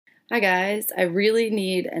Hi guys, I really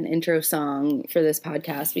need an intro song for this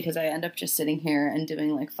podcast because I end up just sitting here and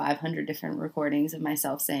doing like 500 different recordings of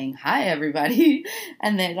myself saying, hi everybody,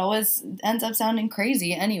 and it always ends up sounding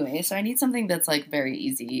crazy anyway, so I need something that's like very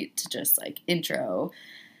easy to just like intro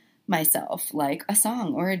myself, like a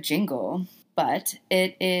song or a jingle. But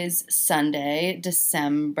it is Sunday,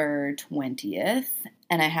 December 20th,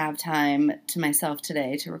 and I have time to myself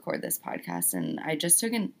today to record this podcast, and I just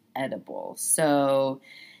took an edible, so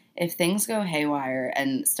if things go haywire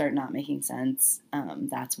and start not making sense,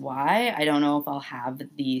 that's why. I don't know if I'll have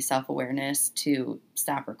the self-awareness to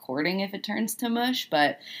stop recording if it turns to mush,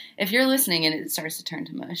 but if you're listening and it starts to turn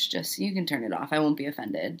to mush, just, you can turn it off. I won't be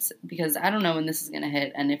offended because I don't know when this is going to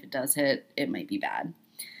hit, and if it does hit, it might be bad.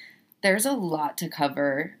 There's a lot to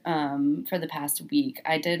cover for the past week.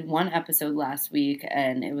 I did one episode last week,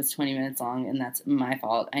 and it was 20 minutes long, and that's my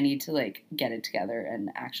fault. I need to, get it together and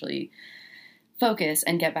actually focus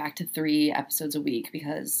and get back to 3 episodes a week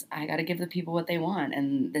because I got to give the people what they want,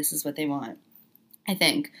 and this is what they want, I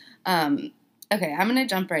think. Okay, I'm going to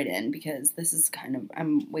jump right in because this is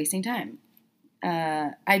I'm wasting time.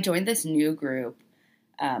 I joined this new group.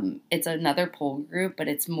 It's another pole group, but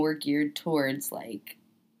it's more geared towards,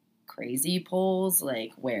 crazy polls,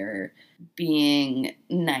 where being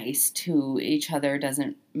nice to each other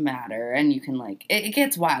doesn't matter, and you can, it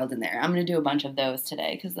gets wild in there. I'm going to do a bunch of those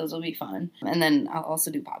today because those will be fun, and then I'll also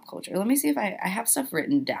do pop culture. Let me see if I have stuff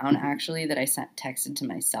written down, actually, that I texted to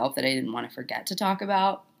myself that I didn't want to forget to talk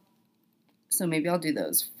about, so maybe I'll do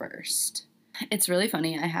those first. It's really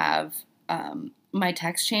funny. I have my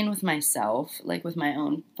text chain with myself, with my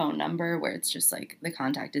own phone number, where it's just the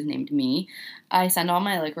contact is named me. I send all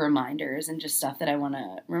my reminders and just stuff that I want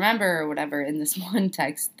to remember or whatever in this one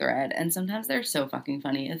text thread, and sometimes they're so fucking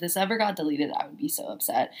funny. If this ever got deleted, I would be so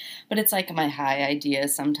upset. But it's my high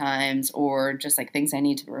ideas sometimes, or just things I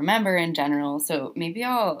need to remember in general. So maybe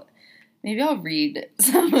I'll read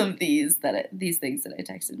some of these things that I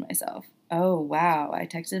texted myself. Oh, wow. I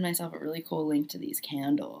texted myself a really cool link to these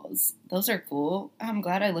candles. Those are cool. I'm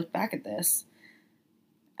glad I looked back at this.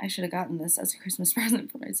 I should have gotten this as a Christmas present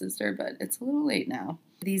for my sister, but it's a little late now.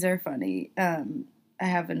 These are funny. I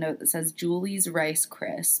have a note that says Julie's Rice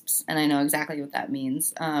Crisps, and I know exactly what that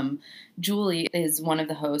means. Julie is one of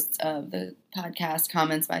the hosts of the podcast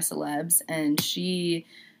Comments by Celebs, and she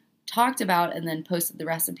talked about and then posted the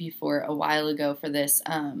recipe for a while ago for this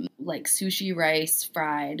sushi rice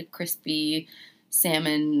fried crispy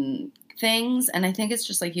salmon things, and I think it's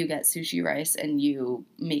just you get sushi rice and you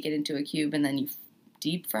make it into a cube and then you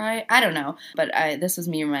deep fry it. I don't know, but this was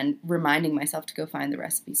me reminding myself to go find the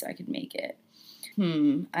recipe so I could make it.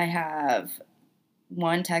 I have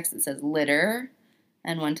one text that says litter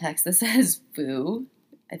and one text that says foo.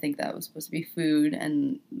 I think that was supposed to be food,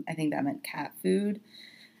 and I think that meant cat food.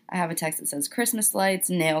 I have a text that says Christmas lights,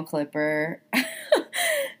 nail clipper,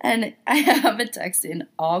 and I have a text in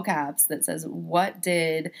all caps that says, what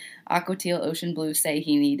did Aquateal Ocean Blue say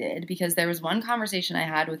he needed? Because there was one conversation I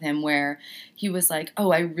had with him where he was like,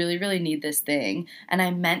 oh, I really, really need this thing, and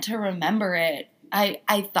I meant to remember it.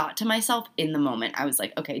 I thought to myself in the moment, I was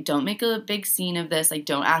like, okay, don't make a big scene of this.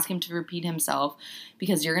 Don't ask him to repeat himself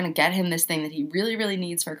because you're going to get him this thing that he really, really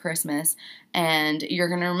needs for Christmas and you're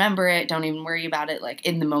going to remember it. Don't even worry about it.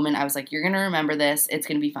 In the moment, I was like, you're going to remember this. It's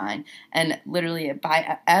going to be fine. And literally,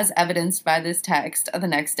 as evidenced by this text the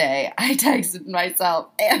next day, I texted myself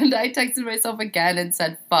and I texted myself again and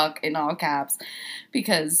said fuck in all caps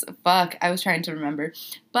because fuck, I was trying to remember.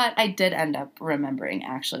 But I did end up remembering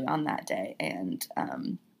actually on that day, and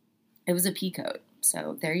it was a pea coat.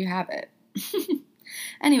 So there you have it.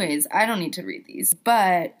 Anyways, I don't need to read these,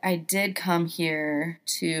 but I did come here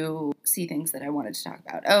to see things that I wanted to talk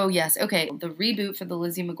about. Oh, yes. Okay. The reboot for the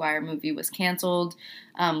Lizzie McGuire movie was canceled.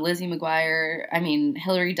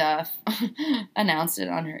 Hilary Duff announced it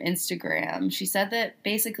on her Instagram. She said that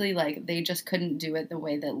basically, they just couldn't do it the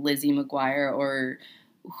way that Lizzie McGuire or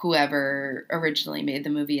whoever originally made the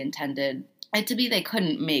movie intended it to be. They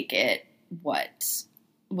couldn't make it what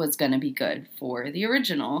was going to be good for the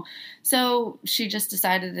original. So she just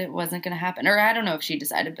decided it wasn't going to happen. Or I don't know if she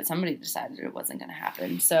decided, but somebody decided it wasn't going to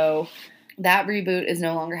happen. So that reboot is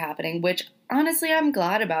no longer happening, which honestly I'm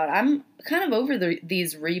glad about. I'm kind of over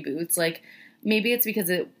these reboots. Maybe it's because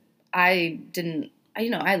I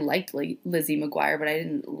liked Lizzie McGuire, but I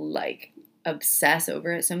didn't obsess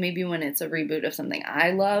over it. So maybe when it's a reboot of something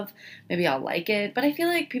I love, maybe I'll like it. But I feel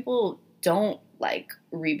like people don't like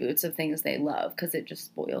reboots of things they love because it just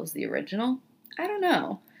spoils the original. I don't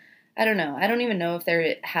know. I don't even know if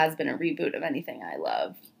there has been a reboot of anything I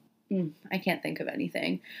love. I can't think of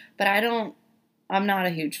anything. But I'm not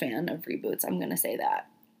a huge fan of reboots. I'm going to say that.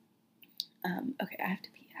 Okay, I have to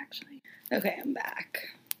pee, actually. Okay, I'm back.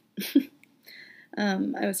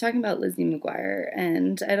 I was talking about Lizzie McGuire,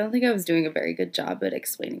 and I don't think I was doing a very good job at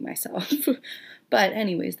explaining myself. But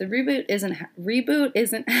anyways, the reboot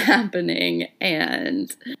isn't happening,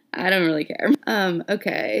 and I don't really care.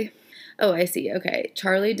 Okay. Oh, I see. Okay,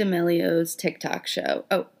 Charli D'Amelio's TikTok show.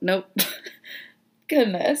 Oh, nope.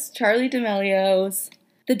 Goodness, Charli D'Amelio's.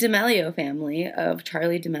 The D'Amelio family of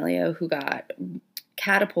Charli D'Amelio, who got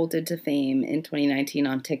catapulted to fame in 2019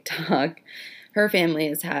 on TikTok. Her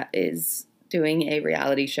family is doing a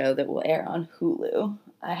reality show that will air on Hulu.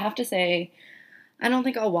 I have to say, I don't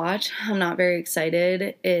think I'll watch. I'm not very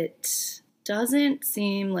excited. It doesn't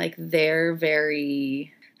seem like they're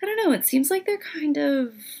very, I don't know, it seems like they're kind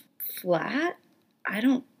of flat.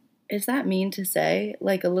 Is that mean to say?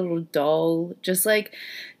 Like a little dull, just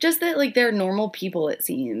that like they're normal people, it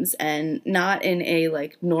seems, and not in a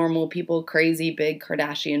like normal people, crazy big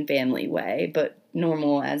Kardashian family way, but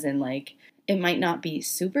normal as in like it might not be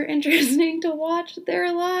super interesting to watch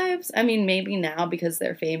their lives. I mean, maybe now because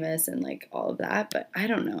they're famous and like all of that, but I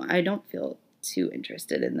don't know. I don't feel too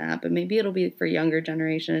interested in that, but maybe it'll be for younger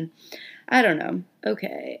generation. I don't know.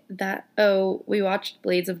 Okay, we watched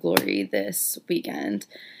Blades of Glory this weekend.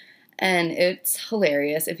 And it's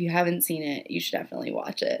hilarious. If you haven't seen it, you should definitely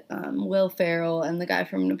watch it. Will Ferrell and the guy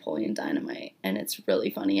from Napoleon Dynamite. And it's really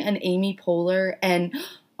funny. And Amy Poehler. And,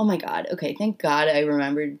 oh my God. Okay, thank God I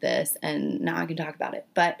remembered this. And now I can talk about it.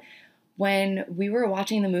 But when we were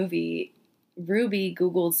watching the movie, Ruby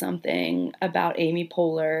Googled something about Amy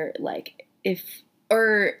Poehler,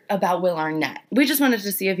 or about Will Arnett. We just wanted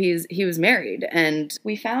to see if he was married. And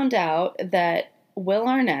we found out that Will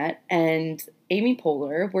Arnett and Amy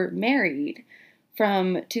Poehler were married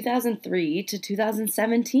from 2003 to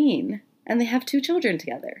 2017, and they have 2 children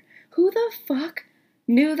together. Who the fuck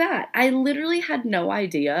knew that? I literally had no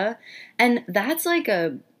idea, and that's like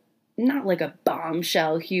not like a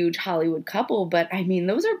bombshell huge Hollywood couple, but I mean,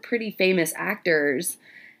 those are pretty famous actors,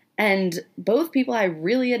 and both people I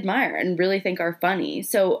really admire and really think are funny,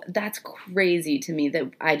 so that's crazy to me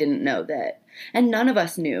that I didn't know that. And none of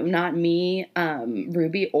us knew, not me,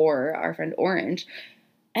 Ruby, or our friend Orange.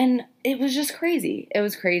 And it was just crazy. It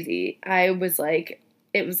was crazy. It was like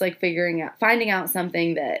finding out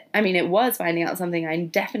something I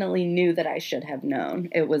definitely knew that I should have known.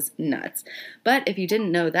 It was nuts. But if you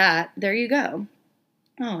didn't know that, there you go.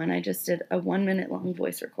 Oh, and I just did a 1-minute long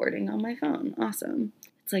voice recording on my phone. Awesome.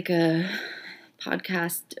 It's like a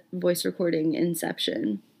podcast voice recording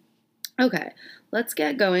inception. Okay, let's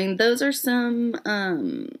get going. Those are some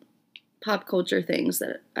pop culture things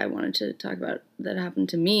that I wanted to talk about that happened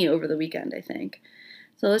to me over the weekend, I think.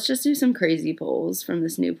 So let's just do some crazy polls from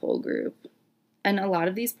this new poll group. And a lot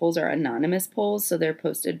of these polls are anonymous polls, so they're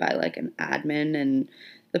posted by like an admin, and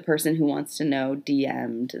the person who wants to know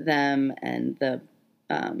DM'd them, and the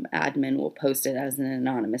admin will post it as an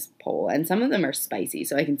anonymous poll. And some of them are spicy,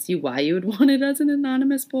 so I can see why you would want it as an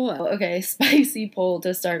anonymous poll. Okay, spicy poll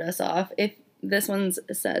to start us off. If this one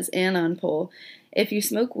says, Anon poll, if you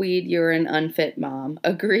smoke weed, you're an unfit mom.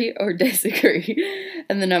 Agree or disagree?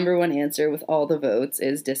 And the number one answer with all the votes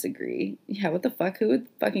is disagree. Yeah, what the fuck? Who would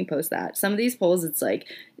fucking post that? Some of these polls, it's like,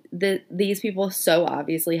 these people so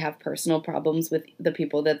obviously have personal problems with the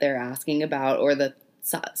people that they're asking about, or the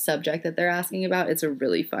subject that they're asking about. It's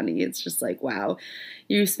really funny. It's just like, wow,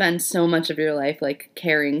 you spend so much of your life like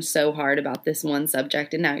caring so hard about this one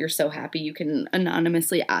subject, and now you're so happy you can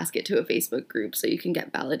anonymously ask it to a Facebook group so you can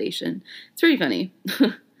get validation. It's pretty funny.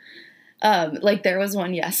 Like there was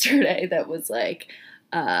one yesterday that was like,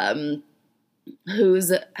 who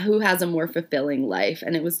has a more fulfilling life,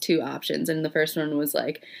 and it was 2 options, and the first one was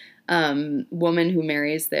like, woman who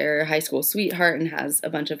marries their high school sweetheart and has a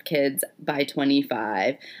bunch of kids by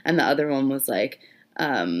 25. And the other one was like,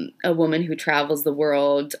 a woman who travels the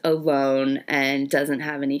world alone and doesn't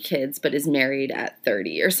have any kids, but is married at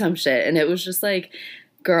 30 or some shit. And it was just like,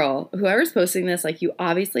 girl, whoever's posting this, like, you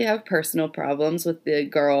obviously have personal problems with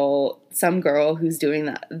some girl who's doing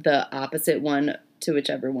the opposite one to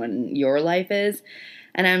whichever one your life is.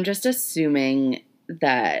 And I'm just assuming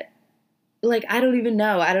that, like, I don't even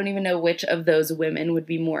know which of those women would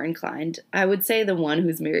be more inclined. I would say the one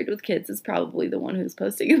who's married with kids is probably the one who's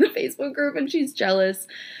posting in the Facebook group, and she's jealous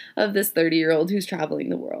of this 30-year-old who's traveling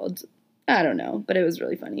the world. I don't know, but it was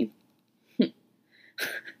really funny.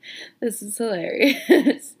 This is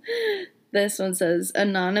hilarious. This one says,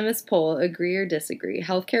 anonymous poll, agree or disagree.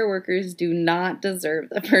 Healthcare workers do not deserve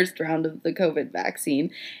the first round of the COVID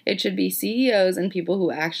vaccine. It should be CEOs and people who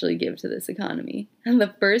actually give to this economy. And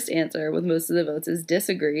the first answer with most of the votes is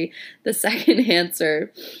disagree. The second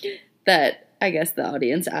answer that I guess the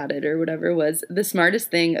audience added or whatever was, the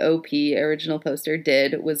smartest thing OP original poster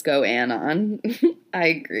did was go anon. I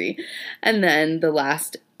agree. And then the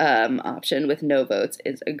last option with no votes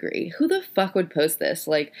is agree. Who the fuck would post this?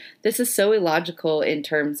 Like, this is so illogical in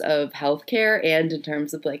terms of healthcare and in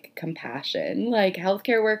terms of, like, compassion. Like,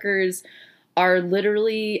 healthcare workers are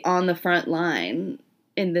literally on the front line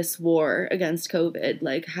in this war against COVID.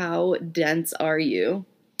 Like, how dense are you?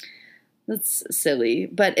 That's silly.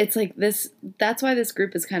 But it's like this, that's why this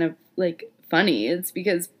group is kind of, like, funny. It's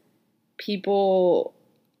because people,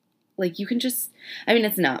 like, you can just, I mean,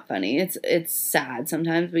 it's not funny. It's sad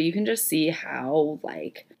sometimes, but you can just see how,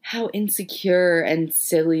 like, how insecure and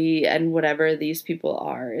silly and whatever these people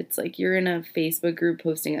are. It's like you're in a Facebook group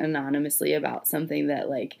posting anonymously about something that,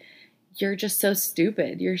 like, you're just so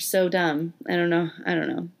stupid. You're so dumb. I don't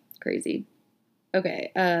know. Crazy.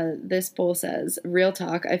 Okay, this poll says, real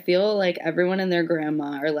talk, I feel like everyone and their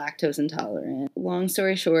grandma are lactose intolerant. Long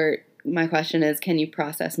story short, my question is, can you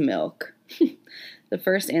process milk? The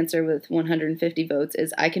first answer with 150 votes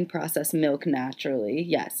is, I can process milk naturally.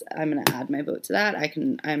 Yes, I'm going to add my vote to that.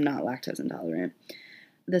 I'm not lactose intolerant.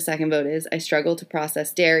 The second vote is, I struggle to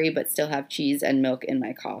process dairy but still have cheese and milk in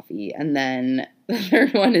my coffee. And then the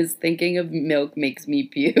third one is, thinking of milk makes me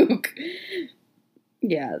puke.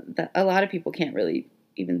 Yeah, a lot of people can't really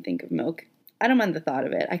even think of milk. I don't mind the thought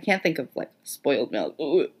of it. I can't think of, like, spoiled milk.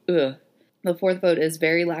 Ugh. The fourth vote is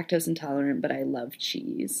very lactose intolerant, but I love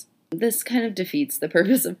cheese. This kind of defeats the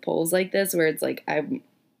purpose of polls like this, where it's like,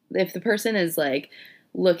 if the person is, like,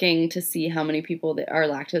 looking to see how many people that are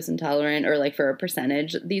lactose intolerant or, like, for a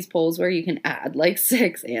percentage, these polls where you can add, like,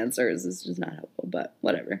 6 answers is just not helpful, but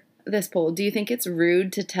whatever. This poll, do you think it's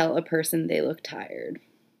rude to tell a person they look tired?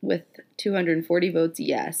 With 240 votes,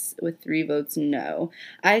 yes. With 3 votes, no.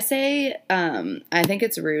 I say, I think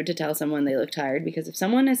it's rude to tell someone they look tired, because if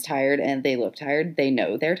someone is tired and they look tired, they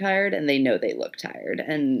know they're tired and they know they look tired.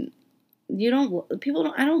 And I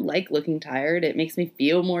don't like looking tired. It makes me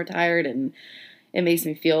feel more tired, and it makes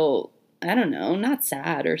me feel, I don't know, not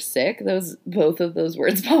sad or sick. Both of those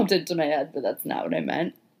words popped into my head, but that's not what I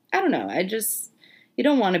meant. I don't know. You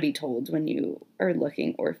don't want to be told when you are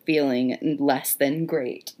looking or feeling less than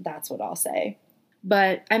great. That's what I'll say.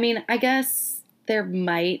 But, I mean, I guess there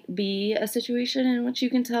might be a situation in which you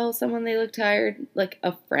can tell someone they look tired, like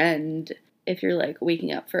a friend. If you're, like,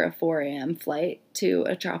 waking up for a 4 a.m. flight to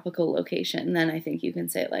a tropical location, then I think you can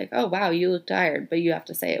say, like, oh, wow, you look tired. But you have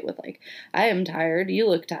to say it with, like, I am tired, you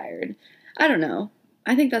look tired. I don't know.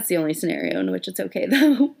 I think that's the only scenario in which it's okay,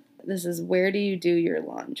 though. This is, where do you do your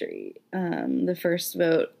laundry? The first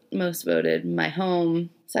vote, most voted, my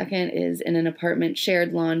home. Second is in an apartment,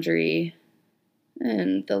 shared laundry.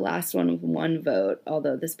 And the last one with 1 vote,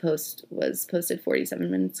 although this post was posted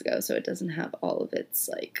 47 minutes ago, so it doesn't have all of its,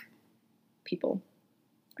 like, people.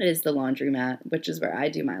 It is the laundromat, which is where I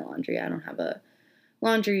do my laundry. I don't have a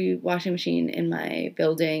laundry washing machine in my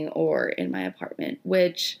building or in my apartment,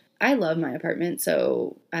 which I love my apartment,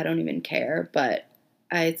 so I don't even care, but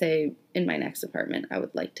I'd say in my next apartment, I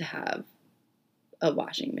would like to have a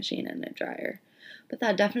washing machine and a dryer. But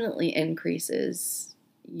that definitely increases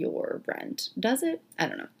your rent. Does it? I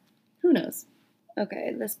don't know. Who knows?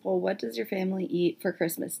 Okay, this poll, what does your family eat for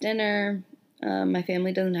Christmas dinner? My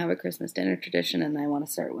family doesn't have a Christmas dinner tradition, and I want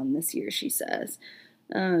to start one this year, she says.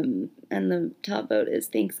 And the top vote is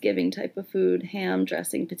Thanksgiving type of food, ham,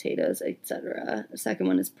 dressing, potatoes, etc. The second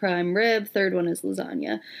one is prime rib. Third one is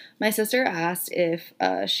lasagna. My sister asked if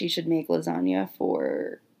she should make lasagna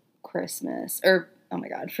for Christmas, or, oh my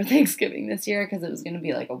God, for Thanksgiving this year, because it was going to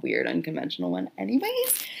be like a weird, unconventional one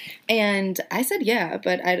anyways. And I said yeah,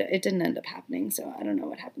 but it didn't end up happening, so I don't know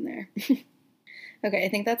what happened there. Okay, I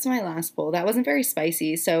think that's my last poll. That wasn't very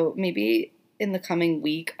spicy, so maybe in the coming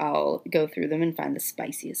week, I'll go through them and find the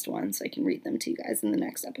spiciest ones so I can read them to you guys in the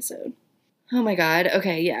next episode. Oh my God.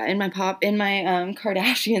 Okay, yeah. In my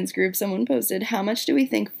Kardashians group, someone posted, how much do we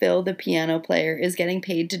think Phil, the piano player, is getting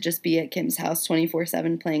paid to just be at Kim's house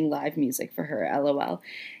 24/7 playing live music for her? LOL.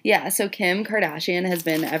 Yeah, so Kim Kardashian has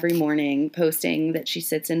been every morning posting that she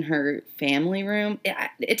sits in her family room.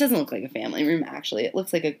 It doesn't look like a family room, actually. It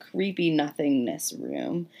looks like a creepy nothingness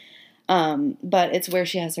room. But it's where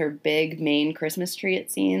she has her big main Christmas tree,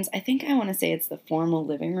 it seems. I think I want to say it's the formal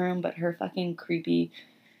living room, but her fucking creepy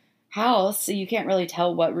house, so you can't really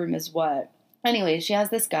tell what room is what. Anyway, she has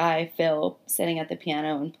this guy, Phil, sitting at the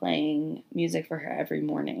piano and playing music for her every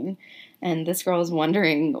morning. And this girl is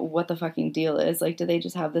wondering what the fucking deal is. Like, do they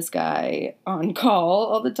just have this guy on call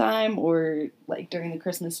all the time? Or, like, during the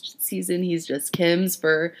Christmas season, he's just Kim's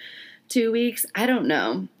for 2 weeks? I don't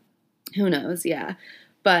know. Who knows? Yeah.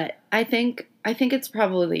 But I think I think it's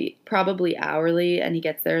probably hourly, and he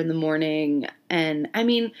gets there in the morning. And I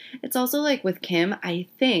mean, it's also like with Kim, I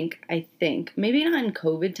think maybe not in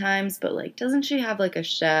COVID times, but like doesn't she have like a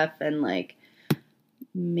chef and like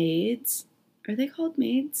maids? Are they called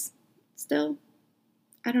maids still?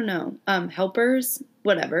 I don't know. Helpers,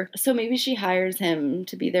 whatever. So maybe she hires him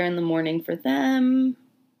to be there in the morning for them.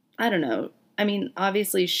 I don't know. I mean,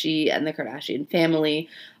 obviously she and the Kardashian family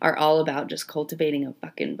are all about just cultivating a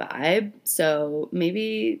fucking vibe. So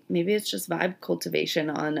maybe it's just vibe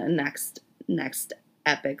cultivation on a next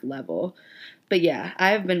epic level. But yeah,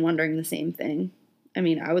 I've been wondering the same thing. I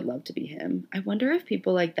mean, I would love to be him. I wonder if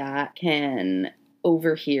people like that can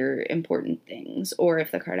overhear important things, or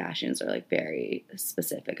if the Kardashians are like very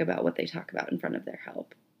specific about what they talk about in front of their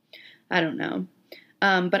help. I don't know.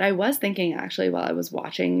 But I was thinking actually while I was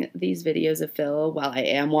watching these videos of Phil, while I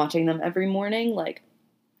am watching them every morning, like,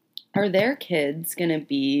 are their kids gonna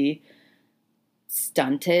be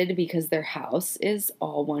stunted because their house is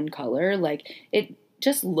all one color? Like, it,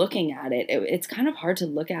 just looking at it, it's kind of hard to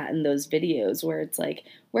look at in those videos where it's like,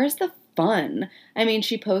 where's the fun? I mean,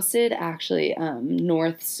 she posted actually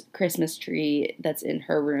North's Christmas tree that's in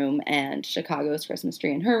her room, and Chicago's Christmas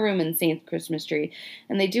tree in her room, and Saint's Christmas tree,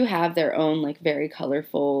 and they do have their own like very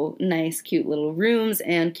colorful, nice, cute little rooms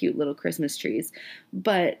and cute little Christmas trees.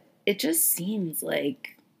 But it just seems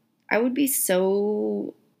like I would be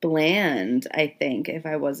so bland, I think, if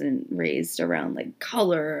I wasn't raised around like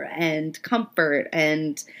color and comfort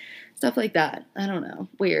and stuff like that. I don't know.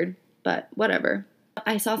 Weird, but whatever.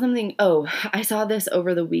 I saw this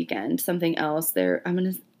over the weekend. Something else there.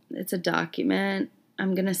 It's a document.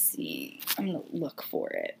 I'm gonna look for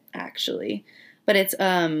it actually. But it's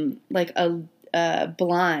like a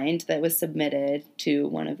blind that was submitted to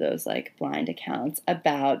one of those like blind accounts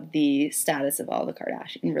about the status of all the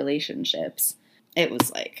Kardashian relationships. It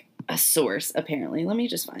was like a source, apparently. Let me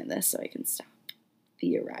just find this so I can stop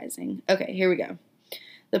theorizing. Okay, here we go.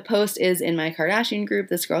 The post is in my Kardashian group.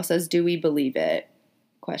 This girl says, "Do we believe it?" ?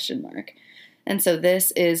 And so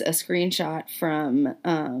this is a screenshot from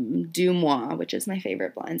Dumois, which is my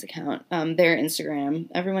favorite blinds account. Their Instagram.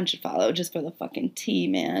 Everyone should follow just for the fucking tea,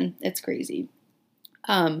 man. It's crazy.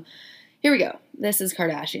 Here we go. This is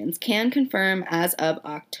Kardashians. Can confirm as of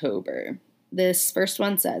October. This first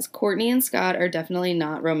one says, Kourtney and Scott are definitely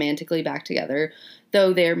not romantically back together,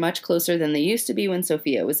 though they're much closer than they used to be when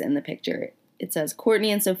Sophia was in the picture. It says, Kourtney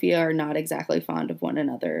and Sophia are not exactly fond of one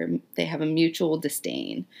another. They have a mutual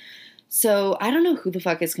disdain. So I don't know who the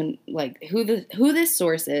fuck is, who this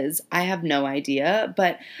source is. I have no idea.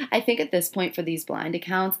 But I think at this point for these blind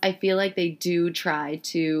accounts, I feel like they do try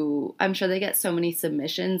to, I'm sure they get so many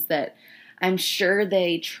submissions that I'm sure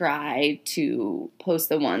they try to post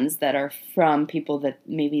the ones that are from people that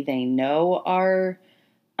maybe they know are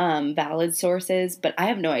valid sources, but I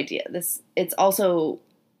have no idea. It also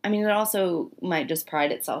might just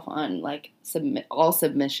pride itself on like all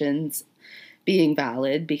submissions being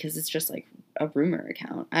valid because it's just like a rumor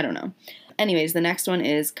account. I don't know. Anyways, the next one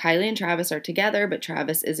is Kylie and Travis are together, but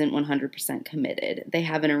Travis isn't 100% committed. They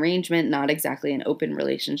have an arrangement, not exactly an open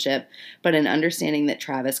relationship, but an understanding that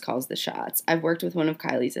Travis calls the shots. I've worked with one of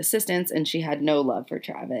Kylie's assistants, and she had no love for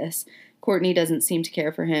Travis. Kourtney doesn't seem to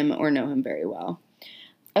care for him or know him very well.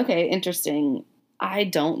 Okay, interesting. I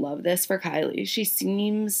don't love this for Kylie. She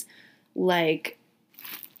seems like,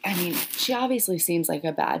 she obviously seems like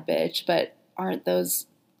a bad bitch, but aren't those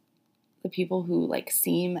the people who like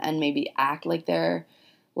seem and maybe act like they're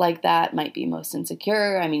like that might be most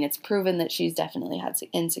insecure? I mean, it's proven that she's definitely had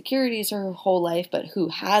insecurities her whole life, but who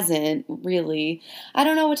hasn't really? I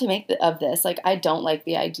don't know what to make of this. Like, I don't like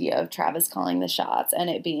the idea of Travis calling the shots and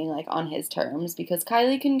it being like on his terms, because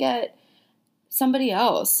Kylie can get somebody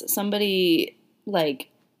else, somebody like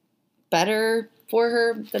better for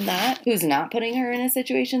her than that, who's not putting her in a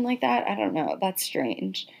situation like that. I don't know. That's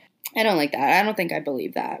strange. I don't like that. I don't think I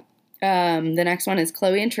believe that. The next one is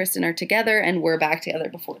Khloe and Tristan are together and were back together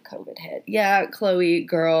before COVID hit. Yeah, Khloe,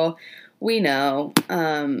 girl, we know.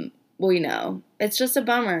 We know. It's just a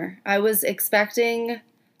bummer. I was expecting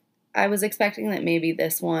that maybe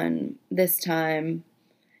this time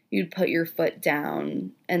you'd put your foot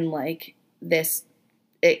down and like this,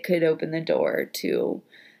 it could open the door to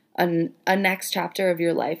a next chapter of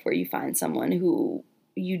your life where you find someone who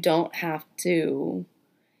you don't have to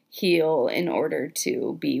heal in order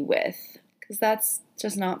to be with, because that's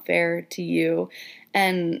just not fair to you.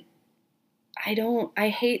 And I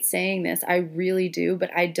hate saying this, I really do,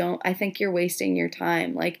 but I think you're wasting your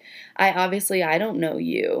time. Like, I don't know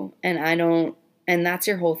you, and I don't And that's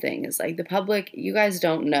your whole thing, is like the public, you guys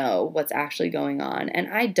don't know what's actually going on.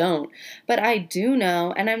 And I don't, but I do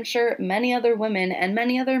know, and I'm sure many other women and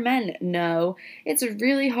many other men know, it's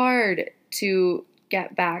really hard to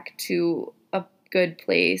get back to a good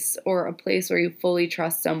place or a place where you fully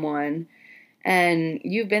trust someone, and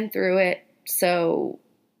you've been through it. So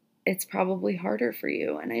it's probably harder for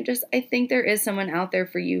you. And I think there is someone out there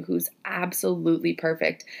for you who's absolutely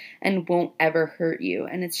perfect and won't ever hurt you.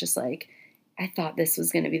 And it's just like, I thought this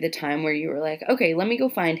was going to be the time where you were like, okay, let me go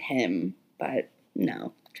find him. But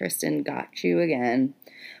no, Tristan got you again.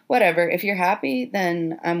 Whatever. If you're happy,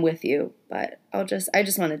 then I'm with you. But I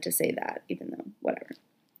just wanted to say that, even though, whatever.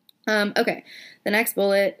 Okay, the next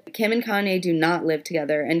bullet, Kim and Kanye do not live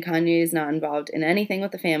together, and Kanye is not involved in anything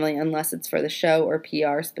with the family unless it's for the show or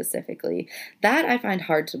PR specifically. That I find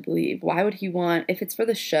hard to believe. Why would he want, if it's for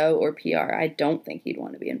the show or PR, I don't think he'd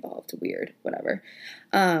want to be involved. Weird, whatever.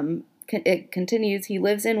 It continues, he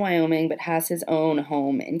lives in Wyoming but has his own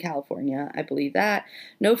home in California. I believe that.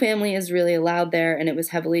 No family is really allowed there, and it was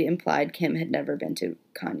heavily implied Kim had never been to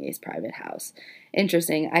Kanye's private house.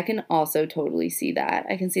 Interesting. I can also totally see that.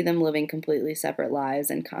 I can see them living completely separate lives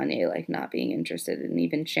and Kanye like not being interested in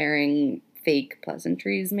even sharing fake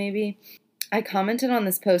pleasantries maybe. I commented on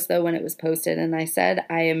this post though when it was posted, and I said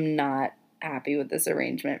I am not happy with this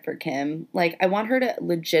arrangement for Kim. Like, I want her to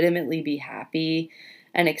legitimately be happy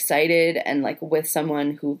and excited and like with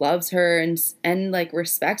someone who loves her and like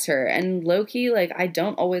respects her. And low-key, like, I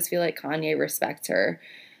don't always feel like Kanye respects her.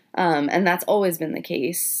 And that's always been the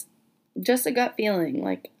case. Just a gut feeling.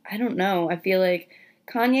 Like, I don't know. I feel like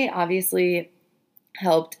Kanye obviously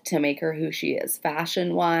helped to make her who she is.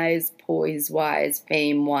 Fashion-wise, poise-wise,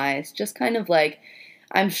 fame-wise. Just kind of like,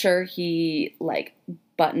 I'm sure he like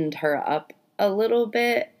buttoned her up a little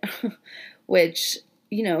bit, which,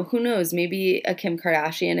 you know, who knows, maybe a Kim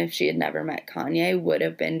Kardashian, if she had never met Kanye, would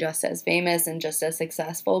have been just as famous and just as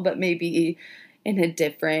successful, but maybe in a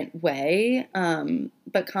different way.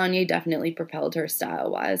 But Kanye definitely propelled her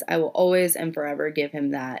style-wise. I will always and forever give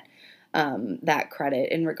him that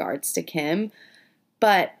credit in regards to Kim.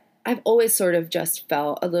 But I've always sort of just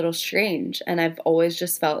felt a little strange, and I've always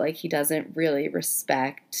just felt like he doesn't really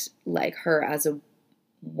respect like her as a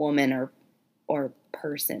woman or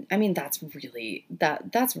person. I mean, that's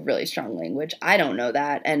really strong language. I don't know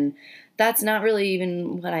that, and that's not really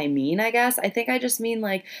even what I mean, I guess. I think I just mean,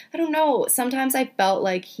 like, I don't know. Sometimes I felt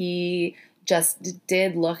like he just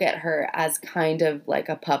did look at her as kind of like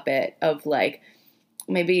a puppet of like,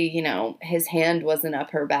 maybe, you know, his hand wasn't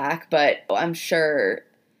up her back, but I'm sure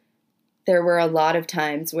there were a lot of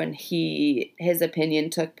times when his opinion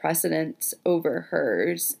took precedence over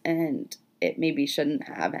hers, and it maybe shouldn't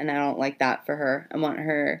have, and I don't like that for her. I want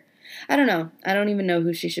her, I don't know. I don't even know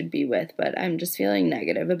who she should be with, but I'm just feeling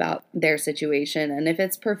negative about their situation. And if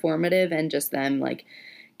it's performative and just them like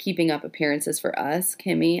keeping up appearances for us,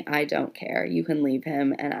 Kimmy, I don't care. You can leave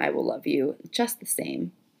him and I will love you just the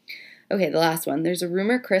same. Okay, the last one. There's a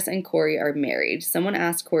rumor Kris and Corey are married. Someone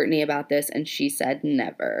asked Kourtney about this and she said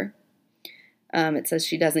never. It says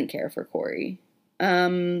she doesn't care for Corey.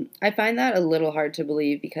 I find that a little hard to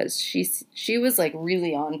believe because she was like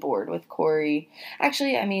really on board with Corey.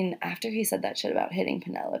 Actually, I mean, after he said that shit about hitting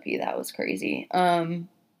Penelope, that was crazy. I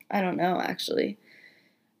don't know, actually.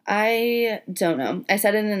 I don't know. I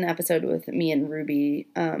said in an episode with me and Ruby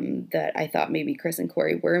that I thought maybe Kris and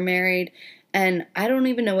Corey were married. And I don't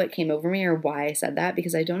even know what came over me or why I said that,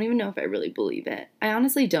 because I don't even know if I really believe it. I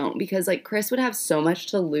honestly don't, because like Kris would have so much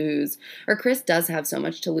to lose, or Kris does have so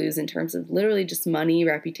much to lose in terms of literally just money,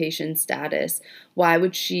 reputation, status. Why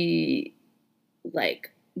would she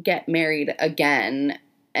like get married again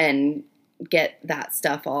and get that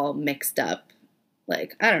stuff all mixed up?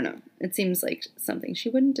 Like, I don't know. It seems like something she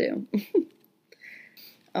wouldn't do.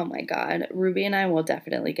 Oh my God. Ruby and I will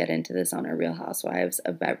definitely get into this on our Real Housewives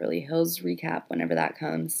of Beverly Hills recap whenever that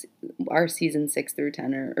comes. Our season 6 through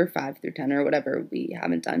 10 or 5 through 10 or whatever we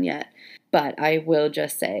haven't done yet. But I will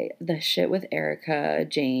just say the shit with Erika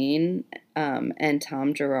Jayne and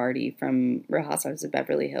Tom Girardi from Real Housewives of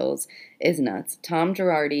Beverly Hills is nuts. Tom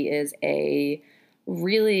Girardi is a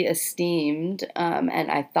really esteemed and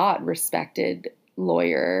I thought respected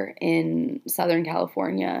lawyer in Southern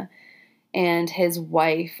California. And his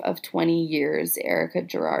wife of 20 years, Erika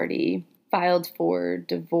Girardi, filed for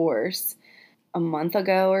divorce a month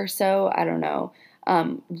ago or so, I don't know,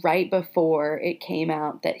 right before it came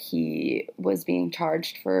out that he was being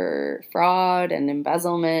charged for fraud and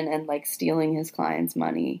embezzlement and like stealing his client's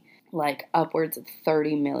money, like upwards of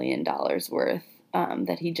 $30 million worth.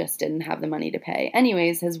 that he just didn't have the money to pay.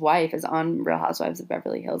 Anyways, his wife is on Real Housewives of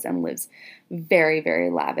Beverly Hills and lives very, very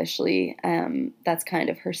lavishly. That's kind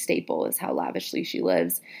of her staple, is how lavishly she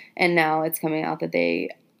lives. And now it's coming out that they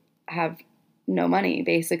have no money,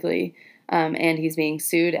 basically. And he's being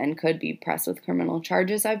sued and could be pressed with criminal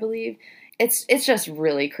charges, I believe. It's just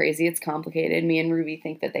really crazy. It's complicated. Me and Ruby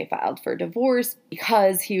think that they filed for divorce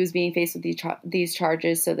because he was being faced with these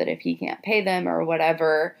charges, so that if he can't pay them or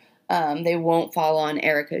whatever, they won't fall on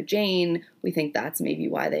Erika Jayne. We think that's maybe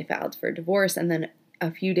why they filed for divorce. And then a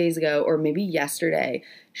few days ago, or maybe yesterday,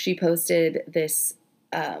 she posted this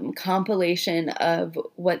compilation of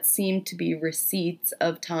what seemed to be receipts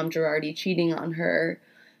of Tom Girardi cheating on her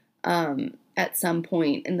at some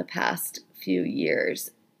point in the past few years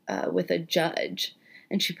with a judge.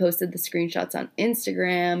 And she posted the screenshots on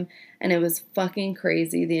Instagram, and it was fucking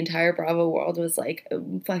crazy. The entire Bravo world was like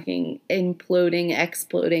fucking imploding,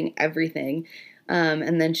 exploding, everything.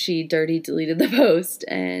 And then she dirty deleted the post,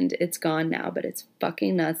 and it's gone now, but it's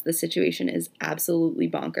fucking nuts. The situation is absolutely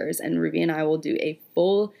bonkers, and Ruby and I will do a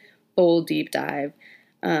full deep dive.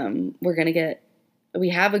 We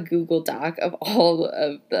have a Google Doc of all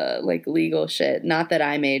of the like legal shit, not that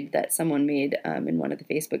I made, that someone made in one of the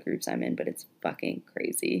Facebook groups I'm in, but it's fucking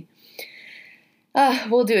crazy.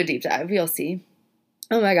 We'll do a deep dive. You'll see.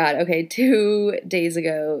 Oh my God. Okay. 2 days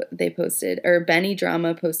ago, Benny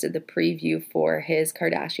Drama posted the preview for his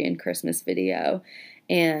Kardashian Christmas video.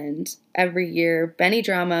 And every year, Benny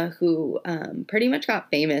Drama, who pretty much got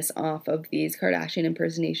famous off of these Kardashian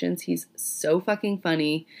impersonations, he's so fucking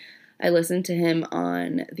funny. I listened to him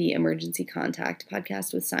on the Emergency Contact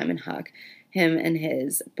podcast with Simon Huck, him and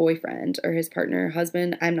his boyfriend or his partner,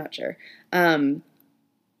 husband, I'm not sure.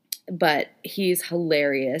 But he's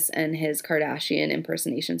hilarious, and his Kardashian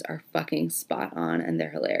impersonations are fucking spot on, and they're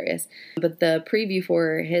hilarious. But the preview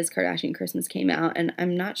for his Kardashian Christmas came out, and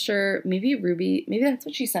I'm not sure, maybe that's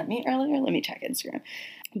what she sent me earlier. Let me check Instagram.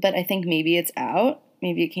 But I think maybe it's out.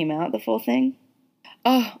 Maybe it came out, the full thing.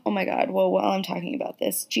 Oh my God. Well, while I'm talking about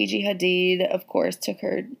this, Gigi Hadid, of course, took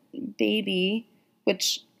her baby,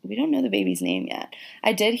 which we don't know the baby's name yet.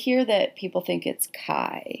 I did hear that people think it's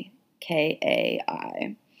Kai,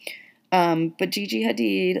 Kai. But Gigi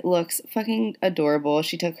Hadid looks fucking adorable.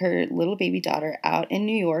 She took her little baby daughter out in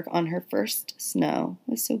New York on her first snow.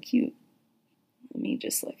 It was so cute. Let me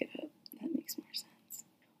just look it up. That makes more sense.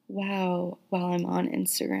 Wow. While I'm on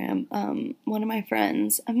Instagram, one of my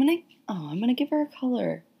friends, I'm gonna give her a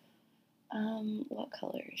color. What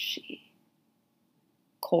color is she?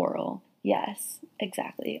 Coral. Yes,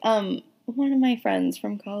 exactly. One of my friends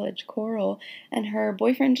from college, Coral, and her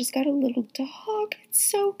boyfriend just got a little dog. It's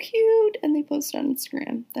so cute. And they posted on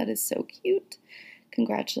Instagram. That is so cute.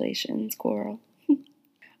 Congratulations, Coral.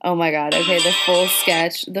 Oh my God. Okay, the full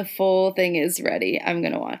sketch, the full thing is ready. I'm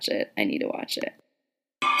gonna watch it. I need to watch it.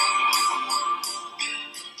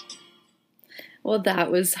 Well,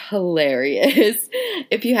 that was hilarious.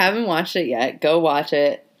 If you haven't watched it yet, go watch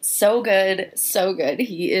it. So good, so good.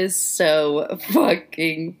 He is so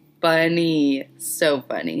fucking funny. So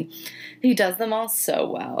funny. He does them all so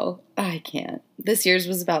well. I can't. This year's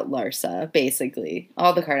was about Larsa, basically.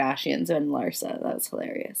 All the Kardashians and Larsa. That was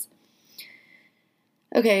hilarious.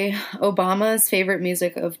 Okay, Obama's favorite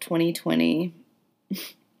music of 2020.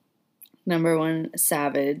 Number 1,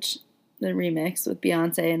 Savage. The remix with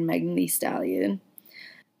Beyonce and Megan Thee Stallion.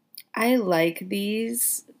 I like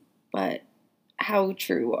these, but how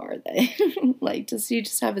true are they? Like, does he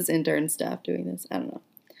just have his intern staff doing this? I don't know.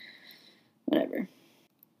 Whatever.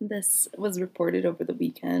 This was reported over the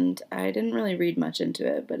weekend. I didn't really read much into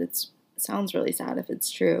it, but it sounds really sad if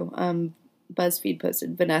it's true. BuzzFeed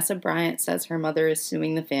posted, Vanessa Bryant says her mother is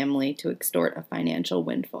suing the family to extort a financial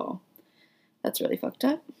windfall. That's really fucked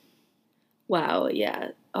up. Wow, yeah,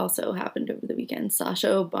 also happened over the weekend. Sasha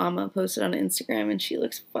Obama posted on Instagram, and she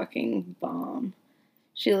looks fucking bomb.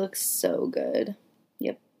 She looks so good.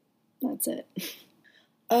 Yep, that's it.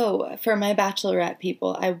 Oh, for my Bachelorette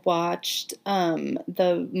people, I watched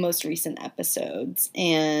the most recent episodes,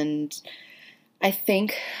 and I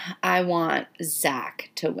think I want Zach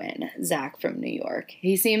to win. Zach from New York.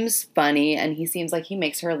 He seems funny, and he seems like he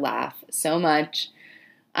makes her laugh so much.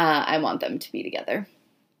 I want them to be together.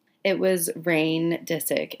 It was Rain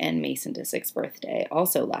Disick and Mason Disick's birthday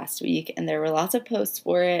also last week, and there were lots of posts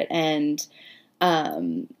for it, and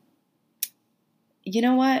you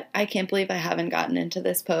know what? I can't believe I haven't gotten into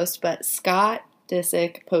this post, but Scott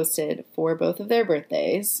Disick posted for both of their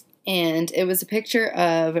birthdays, and it was a picture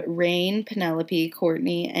of Rain, Penelope,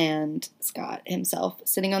 Courtney, and Scott himself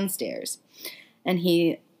sitting on the stairs, and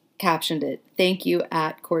he captioned it, "Thank you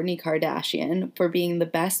at Kourtney Kardashian for being the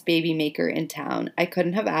best baby maker in town. I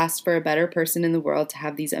couldn't have asked for a better person in the world to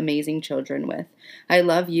have these amazing children with. I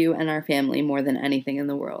love you and our family more than anything in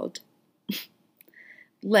the world."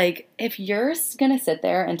 Like, if you're gonna sit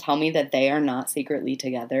there and tell me that they are not secretly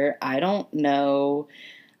together, I don't know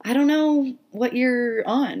what you're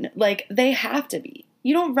on. Like, they have to be.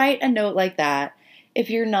 You don't write a note like that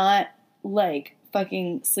if you're not, like,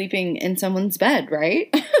 fucking sleeping in someone's bed,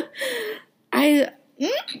 right?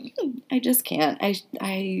 I just can't.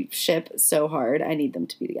 I ship so hard. I need them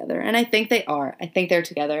to be together. And I think they are. I think they're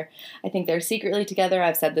together. I think they're secretly together.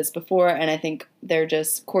 I've said this before. And I think they're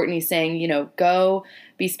just, Kourtney saying, you know, go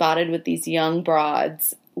be spotted with these young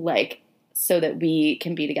broads, like, so that we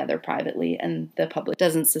can be together privately and the public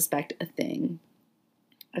doesn't suspect a thing.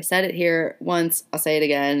 I said it here once. I'll say it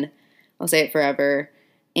again. I'll say it forever.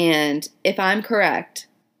 And if I'm correct,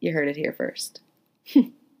 you heard it here first.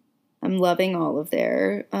 I'm loving all of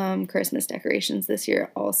their Christmas decorations this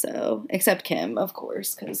year also. Except Kim, of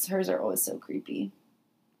course, because hers are always so creepy.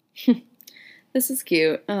 This is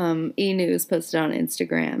cute. E! News posted on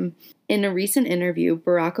Instagram. In a recent interview,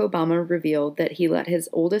 Barack Obama revealed that he let his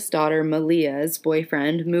oldest daughter, Malia's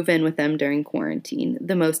boyfriend, move in with them during quarantine.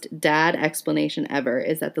 The most dad explanation ever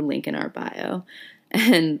is at the link in our bio.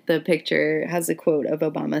 And the picture has a quote of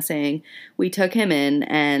Obama saying, "We took him in,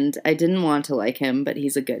 and I didn't want to like him, but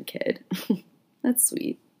he's a good kid." That's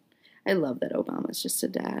sweet. I love that Obama's just a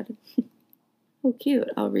dad. Oh, cute.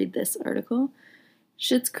 I'll read this article.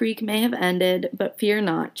 Schitt's Creek may have ended, but fear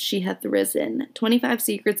not, she hath risen. 25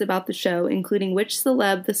 secrets about the show, including which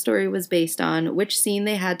celeb the story was based on, which scene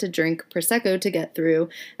they had to drink Prosecco to get through,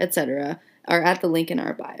 etc., are at the link in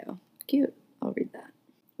our bio. Cute. I'll read that.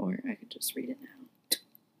 Or I could just read it now.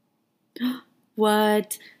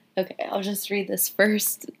 What? Okay, I'll just read this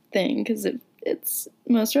first thing because it's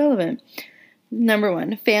most relevant. Number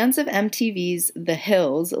 1, fans of MTV's The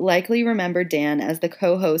Hills likely remember Dan as the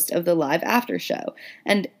co-host of the Live After show.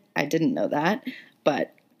 And I didn't know that,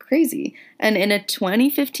 but crazy. And in a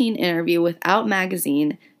 2015 interview with Out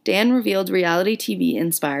Magazine, Dan revealed reality TV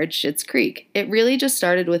inspired Schitt's Creek. "It really just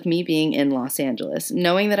started with me being in Los Angeles.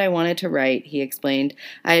 Knowing that I wanted to write," he explained.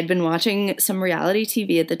 "I had been watching some reality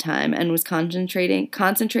TV at the time and was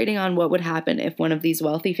concentrating on what would happen if one of these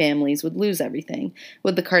wealthy families would lose everything.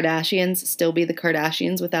 Would the Kardashians still be the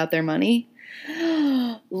Kardashians without their money?"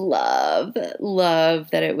 Love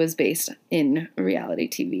that it was based in reality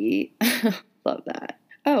TV. Love that.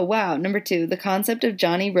 Oh, wow. Number 2, the concept of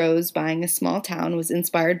Johnny Rose buying a small town was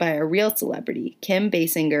inspired by a real celebrity, Kim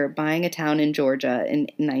Basinger, buying a town in Georgia in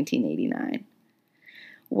 1989.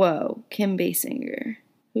 Whoa, Kim Basinger.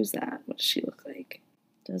 Who's that? What does she look like?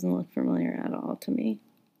 Doesn't look familiar at all to me.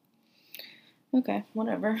 Okay,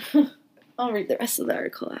 whatever. I'll read the rest of the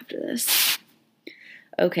article after this.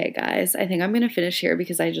 Okay, guys, I think I'm going to finish here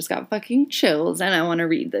because I just got fucking chills and I want to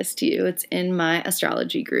read this to you. It's in my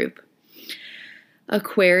astrology group.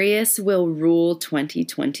 Aquarius will rule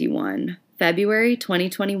 2021. February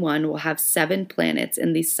 2021 will have 7 planets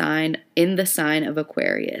in the sign of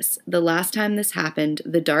Aquarius. The last time this happened,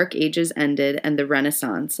 the Dark Ages ended and the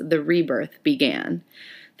Renaissance, the rebirth, began.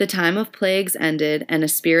 The time of plagues ended and a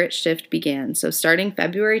spirit shift began. So starting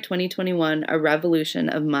February 2021, a revolution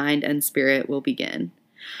of mind and spirit will begin.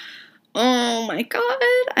 Oh my God.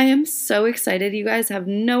 I am so excited. You guys have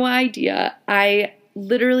no idea. I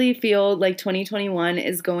literally feel like 2021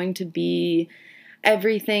 is going to be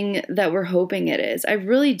everything that we're hoping it is. I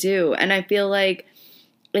really do. And I feel like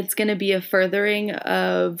it's going to be a furthering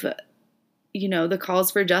of, you know, the calls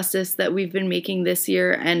for justice that we've been making this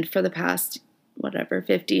year and for the past,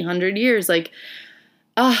 50, 100 years. Like,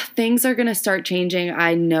 things are going to start changing.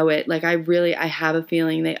 I know it. Like, I have a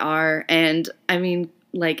feeling they are. And I mean,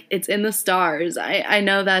 like, it's in the stars. I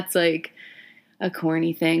know that's like a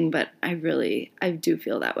corny thing, but I do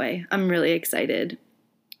feel that way. I'm really excited.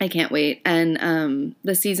 I can't wait. And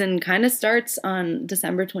the season kind of starts on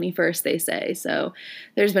December 21st, they say. So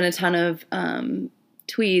there's been a ton of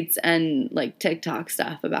tweets and like TikTok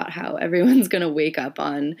stuff about how everyone's going to wake up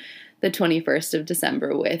on the 21st of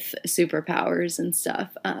December with superpowers and stuff,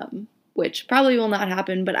 which probably will not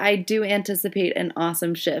happen, but I do anticipate an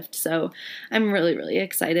awesome shift. So I'm really, really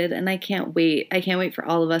excited and I can't wait. I can't wait for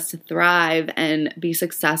all of us to thrive and be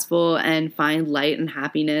successful and find light and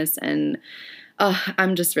happiness. And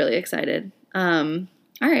I'm just really excited.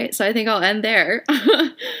 All right, so I think I'll end there.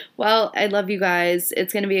 Well, I love you guys.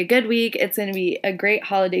 It's going to be a good week. It's going to be a great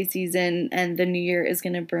holiday season, and the new year is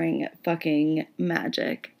going to bring fucking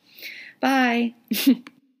magic. Bye.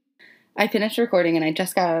 I finished recording, and I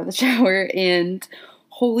just got out of the shower, and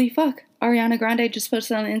holy fuck, Ariana Grande just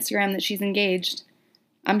posted on Instagram that she's engaged.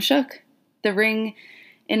 I'm shook. The ring,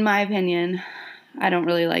 in my opinion, I don't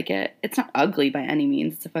really like it. It's not ugly by any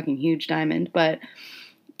means. It's a fucking huge diamond, but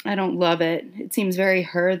I don't love it. It seems very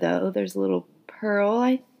her, though. There's a little pearl,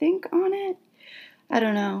 I think, on it. I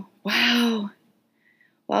don't know. Wow.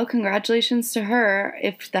 Well, congratulations to her.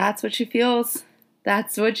 If that's what she feels,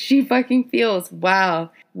 that's what she fucking feels.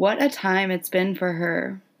 Wow. What a time it's been for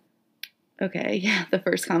her. Okay, yeah, the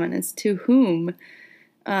first comment is to whom?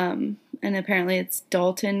 And apparently it's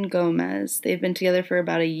Dalton Gomez. They've been together for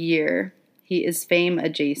about a year. He is fame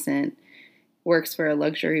adjacent. Works for a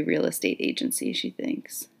luxury real estate agency, she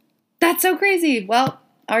thinks. That's so crazy. Well,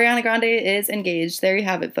 Ariana Grande is engaged. There you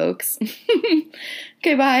have it, folks.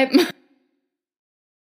 Okay, bye.